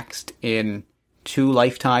relaxed in 2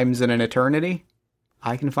 lifetimes and an eternity.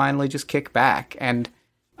 I can finally just kick back, and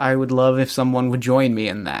I would love if someone would join me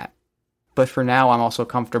in that. But for now, I'm also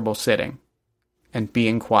comfortable sitting and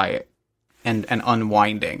being quiet and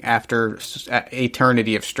unwinding after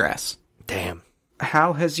eternity of stress. Damn.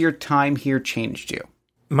 how has your time here changed you?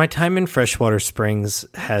 My time in Freshwater Springs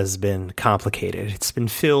has been complicated. It's been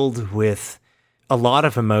filled with a lot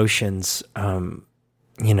of emotions.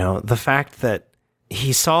 The fact that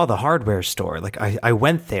he saw the hardware store, like I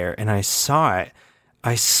went there and I saw it.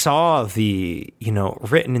 I saw the,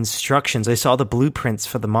 written instructions. I saw the blueprints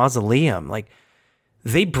for the mausoleum. Like,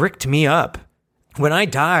 they bricked me up. When I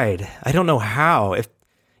died, I don't know how. If,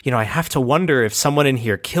 I have to wonder if someone in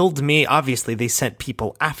here killed me. Obviously, they sent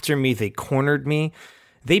people after me. They cornered me.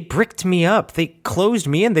 They bricked me up. They closed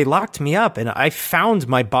me in. They locked me up. And I found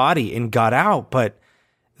my body and got out. But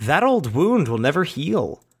that old wound will never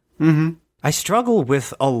heal. Mm-hmm. I struggle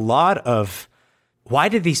with a lot of, why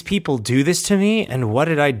did these people do this to me? And what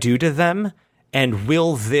did I do to them? And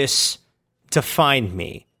will this define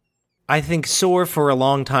me? I think Soar for a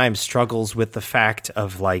long time struggles with the fact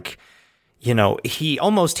of he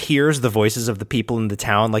almost hears the voices of the people in the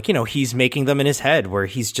town. He's making them in his head where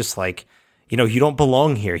he's just like, you don't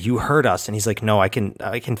belong here. You hurt us. And he's like, no, I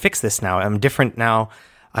can fix this now. I'm different now.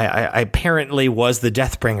 I apparently was the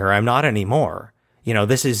Deathbringer. I'm not anymore.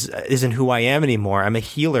 This isn't who I am anymore. I'm a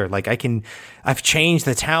healer. I've changed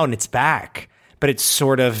the town. It's back. But it's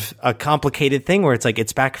sort of a complicated thing where it's like,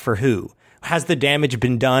 it's back for who? Has the damage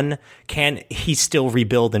been done? Can he still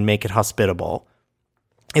rebuild and make it hospitable?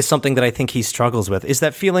 Is something that I think he struggles with. Is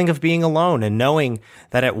that feeling of being alone and knowing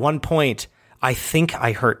that at one point, I think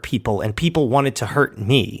I hurt people and people wanted to hurt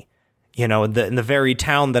me. In the very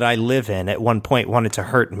town that I live in at one point wanted to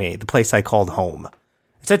hurt me, the place I called home.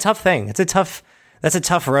 It's a tough thing. That's a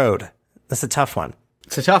tough road. That's a tough one.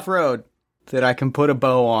 It's a tough road that I can put a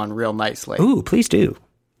bow on real nicely. Ooh, please do.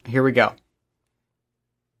 Here we go.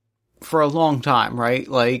 For a long time, right?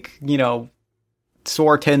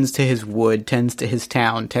 Soar tends to his wood, tends to his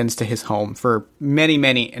town, tends to his home for many,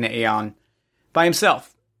 many an aeon by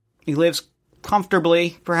himself. He lives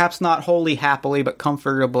comfortably, perhaps not wholly happily, but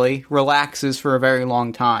comfortably, relaxes for a very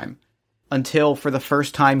long time, until for the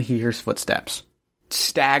first time he hears footsteps.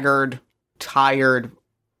 Staggered, tired,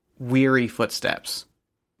 weary footsteps.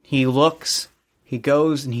 He looks, he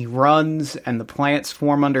goes, and he runs, and the plants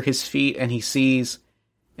form under his feet, and he sees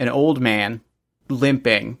an old man,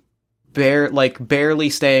 limping, barely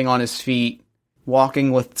staying on his feet,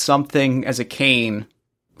 walking with something as a cane,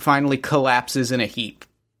 finally collapses in a heap.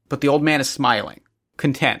 But the old man is smiling,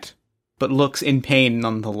 content, but looks in pain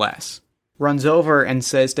nonetheless. Runs over and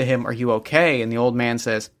says to him, "Are you okay?" And the old man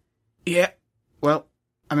says, "Yeah, well,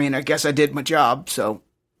 I guess I did my job, so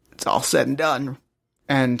it's all said and done."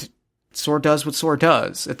 And Soar does what Soar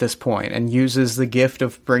does at this point, and uses the gift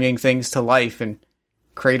of bringing things to life, and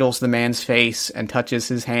cradles the man's face, and touches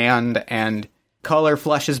his hand, and color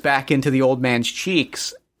flushes back into the old man's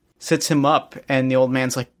cheeks, sits him up, and the old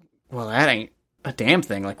man's like, "Well, that ain't a damn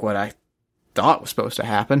thing like what I thought was supposed to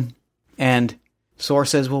happen." And Soar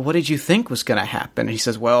says, "Well, what did you think was going to happen?" And he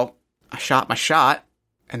says, "Well, I shot my shot,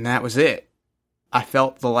 and that was it. I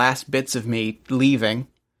felt the last bits of me leaving.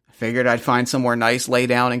 I figured I'd find somewhere nice, lay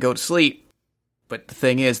down, and go to sleep. But the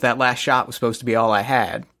thing is, that last shot was supposed to be all I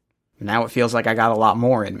had. Now it feels like I got a lot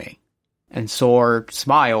more in me." And Soar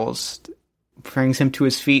smiles, brings him to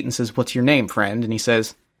his feet, and says, "What's your name, friend?" And he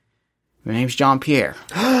says, "My name's John Pierre.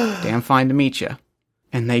 Damn fine to meet you."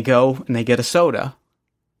 And they go, and they get a soda,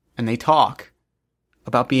 and they talk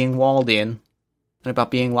about being walled in, and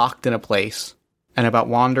about being locked in a place, and about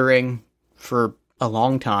wandering for a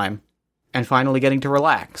long time, and finally getting to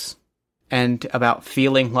relax, and about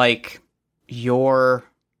feeling like your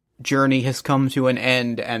journey has come to an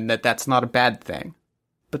end, and that's not a bad thing,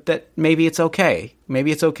 but that maybe it's okay.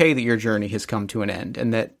 Maybe it's okay that your journey has come to an end,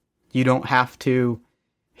 and that you don't have to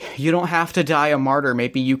die a martyr.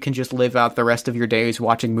 Maybe you can just live out the rest of your days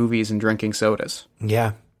watching movies and drinking sodas.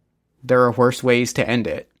 Yeah. There are worse ways to end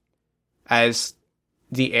it. As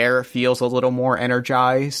the air feels a little more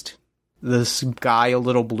energized, the sky a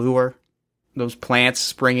little bluer, those plants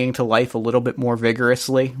springing to life a little bit more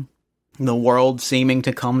vigorously, the world seeming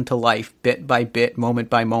to come to life bit by bit, moment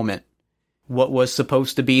by moment. What was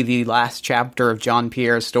supposed to be the last chapter of John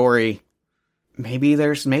Pierre's story, maybe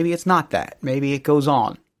it's not that. Maybe it goes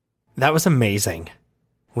on. That was amazing.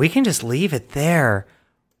 We can just leave it there.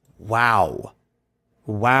 Wow.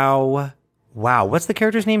 What's the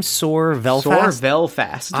character's name? Soar Velfast? Soar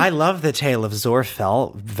Velfast. I love the tale of Soar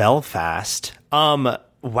Velfast.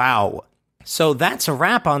 Wow. So that's a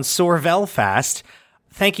wrap on Soar Velfast.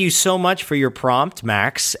 Thank you so much for your prompt,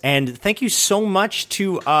 Max, and thank you so much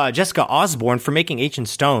to Jessica Osborne for making Ancient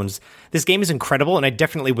Stones. This game is incredible, and I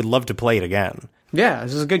definitely would love to play it again. Yeah,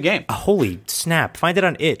 this is a good game. Holy snap. Find it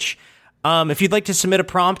on itch. If you'd like to submit a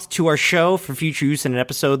prompt to our show for future use in an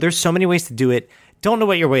episode, there's so many ways to do it. Don't know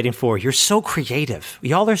what you're waiting for. You're so creative.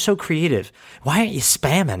 Y'all are so creative. Why aren't you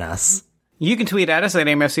spamming us? You can tweet at us at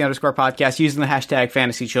AMFC_podcast using the hashtag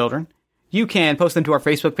FantasyChildren. You can post them to our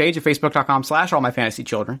Facebook page at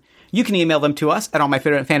facebook.com/allmyfantasychildren. You can email them to us at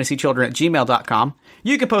allmyfantasychildren@gmail.com.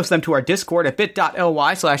 You can post them to our Discord at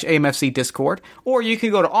bit.ly/AMFCDiscord, or you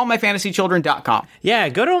can go to allmyfantasychildren.com. Yeah,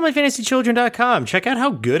 go to allmyfantasychildren.com. Check out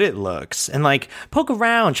how good it looks. And, like, poke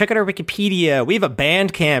around. Check out our Wikipedia. We have a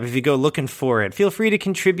Bandcamp if you go looking for it. Feel free to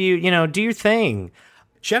contribute. You know, do your thing.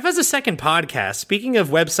 Jeff has a second podcast. Speaking of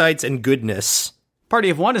websites and goodness. Party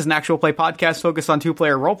of One is an actual play podcast focused on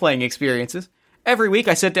two-player role-playing experiences. Every week,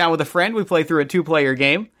 I sit down with a friend, we play through a two-player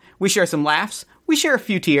game, we share some laughs, we share a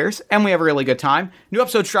few tears, and we have a really good time. New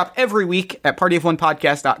episodes drop every week at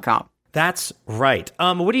partyofonepodcast.com. That's right.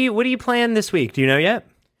 What do you plan this week? Do you know yet?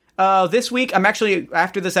 This week, I'm actually,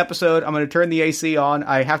 after this episode, I'm going to turn the AC on.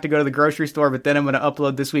 I have to go to the grocery store, but then I'm going to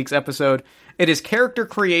upload this week's episode. It is character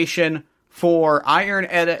creation for Iron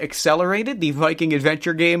Edda Accelerated, the Viking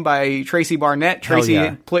adventure game by Tracy Barnett. Tracy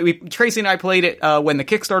and I played it when the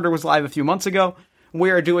Kickstarter was live a few months ago. We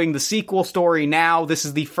are doing the sequel story now. This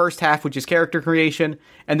is the first half, which is character creation,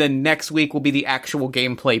 and then next week will be the actual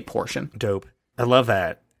gameplay portion. Dope. I love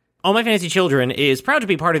that. All My Fantasy Children is proud to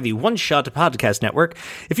be part of the One Shot Podcast Network.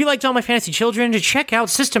 If you liked All My Fantasy Children, check out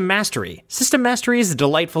System Mastery. System Mastery is a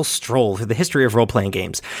delightful stroll through the history of role-playing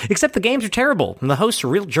games. Except the games are terrible, and the hosts are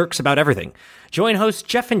real jerks about everything. Join hosts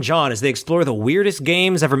Jeff and John as they explore the weirdest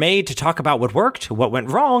games ever made to talk about what worked, what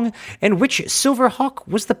went wrong, and which Silverhawk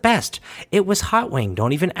was the best. It was Hot Wing.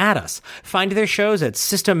 Don't even add us. Find their shows at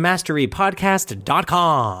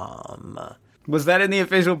systemmasterypodcast.com. Was that in the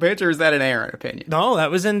official pitch, or is that an Aaron opinion? No,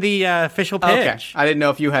 that was in the official pitch. Okay. I didn't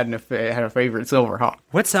know if you had a favorite Silverhawk.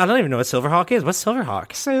 I don't even know what Silverhawk is. What's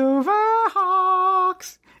Silverhawk?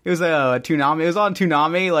 Silverhawks. It was a Toonami. It was on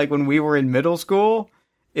Toonami, like when we were in middle school.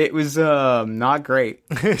 It was not great.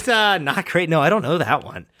 It's not great. No, I don't know that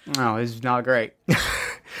one. No, it's not great.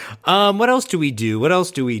 What else do we do?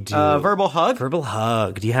 Verbal hug. Verbal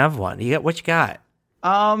hug. Do you have one? What you got?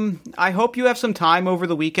 I hope you have some time over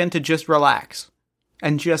the weekend to just relax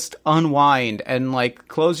and just unwind and, like,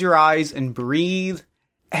 close your eyes and breathe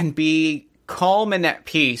and be calm and at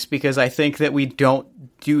peace, because I think that we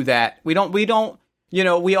don't do that. We don't, you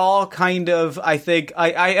know, we all kind of, I think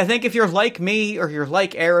if you're like me or you're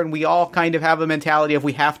like Aaron, we all kind of have a mentality of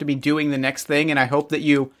we have to be doing the next thing, and I hope that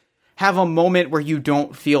you have a moment where you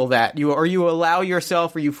don't feel that. You allow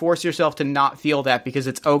yourself, or you force yourself to not feel that, because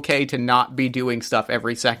it's okay to not be doing stuff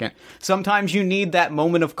every second. Sometimes you need that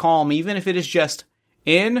moment of calm, even if it is just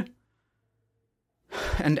in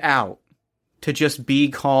and out, to just be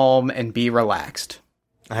calm and be relaxed.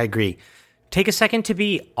 I agree. Take a second to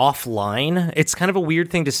be offline. It's kind of a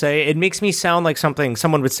weird thing to say. It makes me sound like something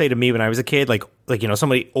someone would say to me when I was a kid, like you know,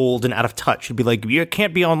 somebody old and out of touch would be like, you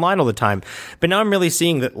can't be online all the time. But now I'm really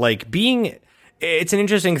seeing that, like, it's an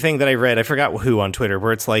interesting thing that I read. I forgot who on Twitter,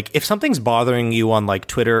 where it's like, if something's bothering you on, like,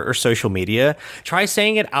 Twitter or social media, try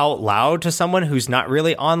saying it out loud to someone who's not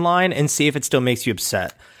really online and see if it still makes you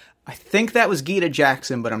upset. I think that was Gita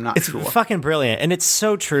Jackson, but I'm not sure. It's fucking brilliant, and it's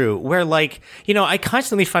so true, where, like, you know, I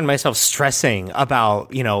constantly find myself stressing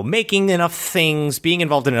about, you know, making enough things, being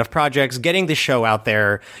involved in enough projects, getting the show out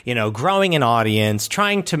there, you know, growing an audience,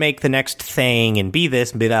 trying to make the next thing, and be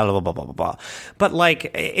this, and be that, blah, blah, blah, blah, blah. But,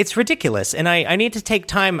 like, it's ridiculous, and I need to take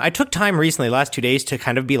time. I took time recently, last 2 days, to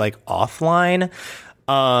kind of be, like, offline,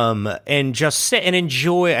 and just sit and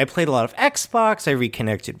enjoy. I played a lot of Xbox. I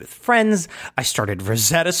reconnected with friends. I started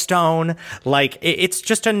Rosetta Stone. Like, it's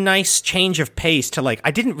just a nice change of pace to, like,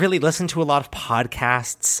 I didn't really listen to a lot of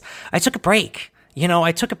podcasts. I took a break. You know,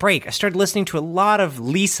 I took a break. I started listening to a lot of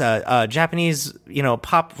Lisa, Japanese, you know,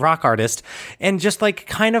 pop rock artist, and just, like,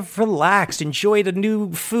 kind of relaxed, enjoyed a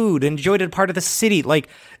new food, enjoyed a part of the city. Like,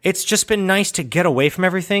 it's just been nice to get away from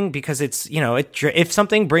everything, because it's, you know, if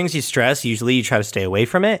something brings you stress, usually you try to stay away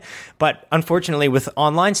from it. But unfortunately, with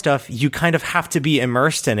online stuff, you kind of have to be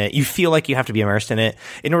immersed in it. You feel like you have to be immersed in it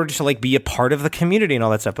in order to, like, be a part of the community and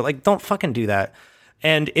all that stuff. But, like, don't fucking do that.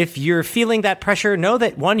 And if you're feeling that pressure, know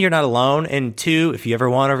that, one, you're not alone, and two, if you ever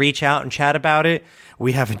want to reach out and chat about it,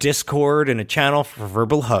 we have a Discord and a channel for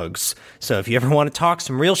verbal hugs. So if you ever want to talk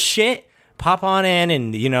some real shit, pop on in,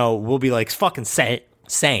 and, you know, we'll be like, fucking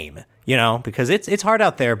same, you know, because it's hard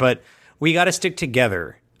out there, but we got to stick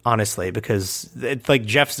together, honestly, because it's like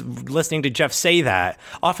listening to Jeff say that,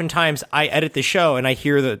 oftentimes I edit the show and I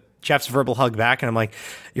hear Jeff's verbal hug back, and I'm like,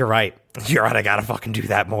 you're right, I gotta fucking do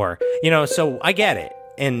that more, you know. So I get it,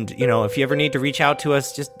 and, you know, if you ever need to reach out to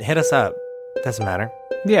us, just hit us up. Doesn't matter.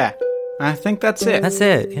 Yeah, I think that's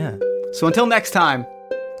it. Yeah. So until next time,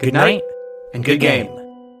 good night and good game.